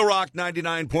Rock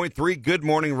 99.3. Good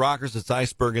morning, rockers. It's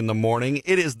Iceberg in the morning.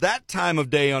 It is that time of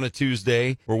day on a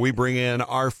Tuesday where we bring in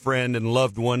our friend and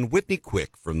loved one, Whitney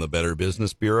Quick from the Better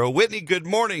Business Bureau. Whitney, good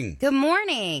morning. Good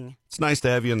morning. It's nice to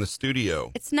have you in the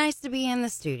studio. It's nice to be in the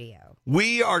studio.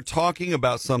 We are talking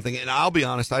about something, and I'll be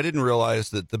honest, I didn't realize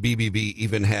that the BBB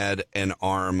even had an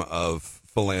arm of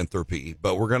philanthropy,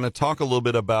 but we're going to talk a little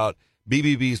bit about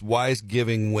BBB's Wise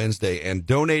Giving Wednesday and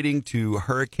donating to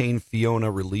Hurricane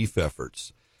Fiona relief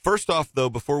efforts. First off, though,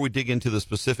 before we dig into the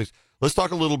specifics, let's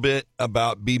talk a little bit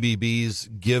about BBB's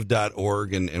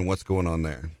give.org and what's going on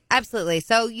there. Absolutely.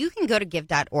 So you can go to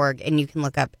give.org and you can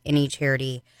look up any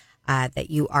charity that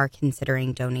you are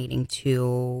considering donating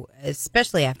to,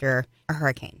 especially after a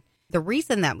hurricane. The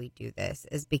reason that we do this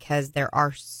is because there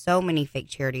are so many fake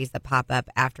charities that pop up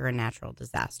after a natural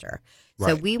disaster. Right.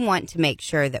 So we want to make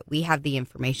sure that we have the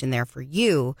information there for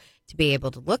you to be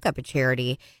able to look up a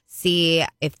charity, see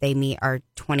if they meet our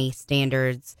 20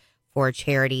 standards for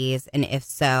charities. And if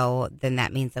so, then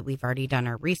that means that we've already done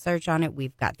our research on it.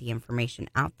 We've got the information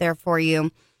out there for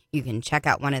you. You can check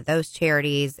out one of those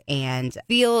charities and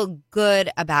feel good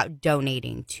about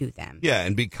donating to them. Yeah,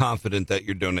 and be confident that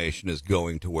your donation is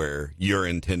going to where you're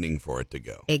intending for it to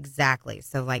go. Exactly.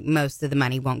 So like most of the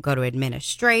money won't go to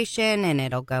administration and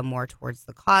it'll go more towards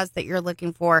the cause that you're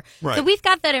looking for. Right. So we've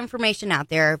got that information out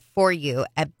there for you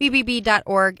at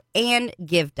bbb.org and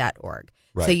give.org.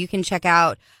 Right. So you can check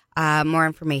out more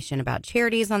information about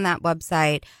charities on that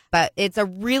website. But it's a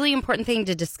really important thing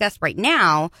to discuss right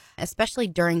now, especially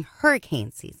during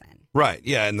hurricane season. Right,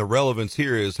 yeah, and the relevance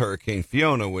here is Hurricane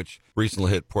Fiona, which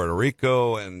recently hit Puerto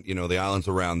Rico and, the islands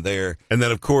around there. And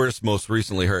then, of course, most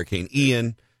recently, Hurricane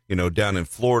Ian, down in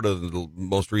Florida, the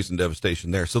most recent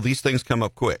devastation there. So these things come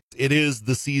up quick. It is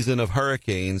the season of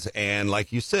hurricanes, and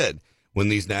like you said, when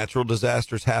these natural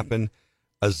disasters happen,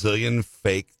 a zillion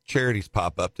fake charities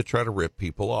pop up to try to rip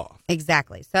people off.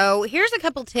 Exactly. So here's a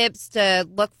couple tips to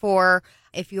look for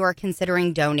if you are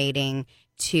considering donating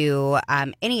to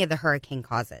any of the hurricane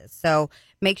causes. So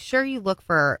make sure you look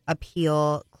for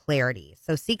appeal clarity.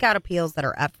 So seek out appeals that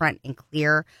are upfront and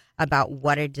clear about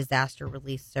what a disaster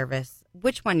relief service,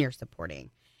 which one you're supporting.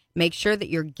 Make sure that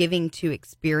you're giving to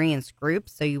experienced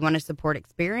groups. So you want to support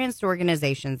experienced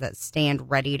organizations that stand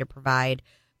ready to provide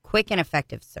quick and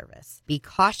effective service. Be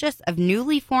cautious of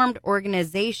newly formed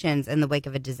organizations in the wake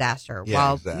of a disaster. Yeah,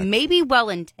 While exactly. maybe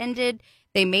well-intended,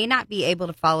 they may not be able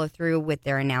to follow through with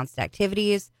their announced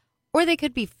activities, or they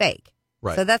could be fake.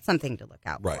 Right. So that's something to look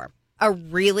out Right. for. A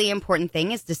really important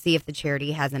thing is to see if the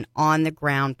charity has an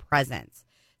on-the-ground presence.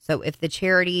 So if the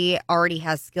charity already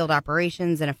has skilled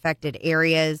operations in affected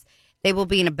areas, they will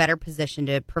be in a better position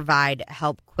to provide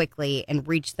help quickly and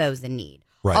reach those in need.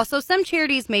 Right. Also, some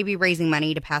charities may be raising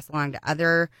money to pass along to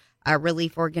other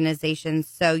relief organizations,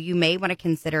 so you may want to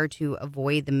consider to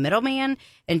avoid the middleman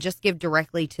and just give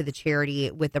directly to the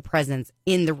charity with a presence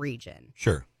in the region.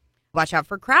 Sure. Watch out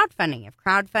for crowdfunding.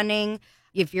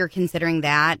 If you're considering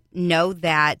that, know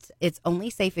that it's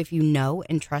only safe if you know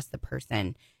and trust the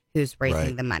person who's raising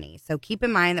Right. the money. So keep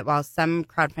in mind that while some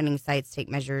crowdfunding sites take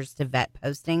measures to vet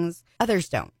postings, others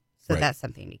don't. So Right. that's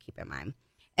something to keep in mind.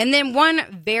 And then one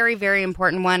very, very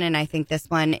important one, and I think this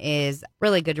one is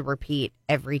really good to repeat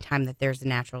every time that there's a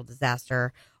natural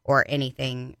disaster or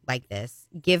anything like this.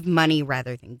 Give money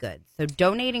rather than goods. So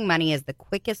donating money is the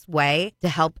quickest way to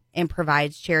help and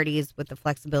provides charities with the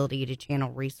flexibility to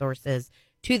channel resources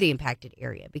to the impacted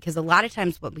area. Because a lot of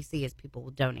times what we see is people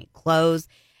will donate clothes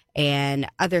and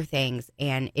other things,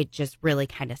 and it just really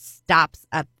kind of stops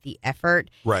up the effort.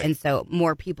 Right. And so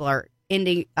more people are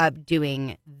ending up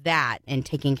doing that and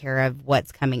taking care of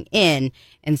what's coming in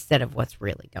instead of what's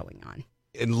really going on.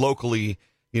 And locally,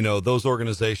 those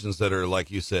organizations that are,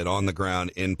 like you said, on the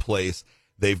ground, in place,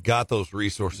 they've got those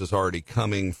resources already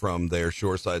coming from their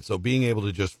shoreside. So being able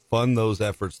to just fund those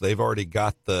efforts, they've already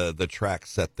got the track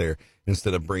set there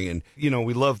instead of bringing, we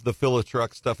love the fill a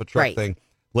truck, stuff a truck Right. thing.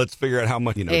 Let's figure out how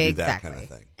much, do that Exactly. kind of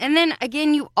thing. And then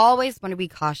again, you always want to be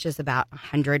cautious about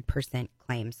 100%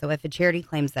 claims. So if a charity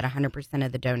claims that 100%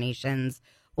 of the donations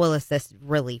will assist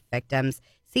relief victims,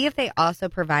 see if they also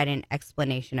provide an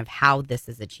explanation of how this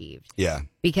is achieved. Yeah.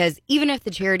 Because even if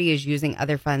the charity is using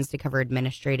other funds to cover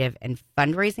administrative and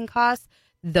fundraising costs,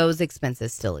 those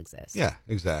expenses still exist. Yeah,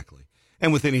 exactly.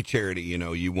 And with any charity,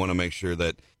 you want to make sure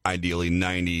that ideally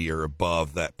 90 or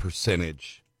above that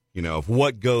percentage, of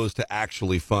what goes to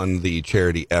actually fund the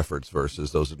charity efforts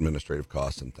versus those administrative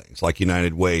costs and things. Like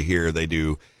United Way here,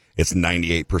 it's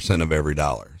 98% of every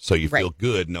dollar. So you feel Right.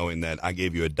 good knowing that I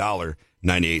gave you $1,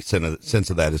 98 cents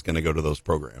of that is going to go to those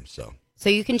programs. So So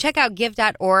you can check out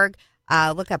give.org.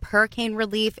 look up hurricane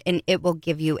relief, and it will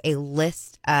give you a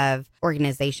list of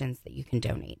organizations that you can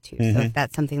donate to. So if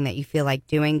that's something that you feel like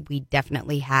doing, we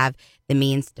definitely have the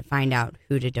means to find out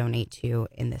who to donate to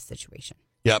in this situation.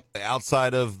 Yep.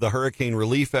 Outside of the hurricane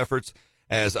relief efforts,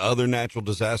 as other natural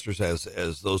disasters,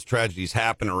 as those tragedies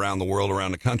happen around the world,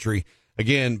 around the country,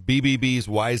 again, BBB's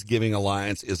Wise Giving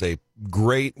Alliance is a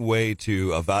great way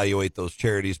to evaluate those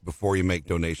charities before you make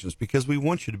donations, because we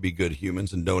want you to be good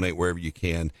humans and donate wherever you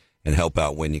can and help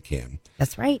out when you can.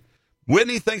 That's right.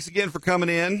 Whitney, thanks again for coming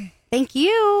in. Thank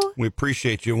you. We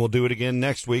appreciate you, and we'll do it again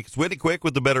next week. It's Whitney Quick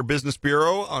with the Better Business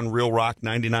Bureau on Real Rock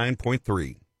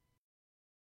 99.3.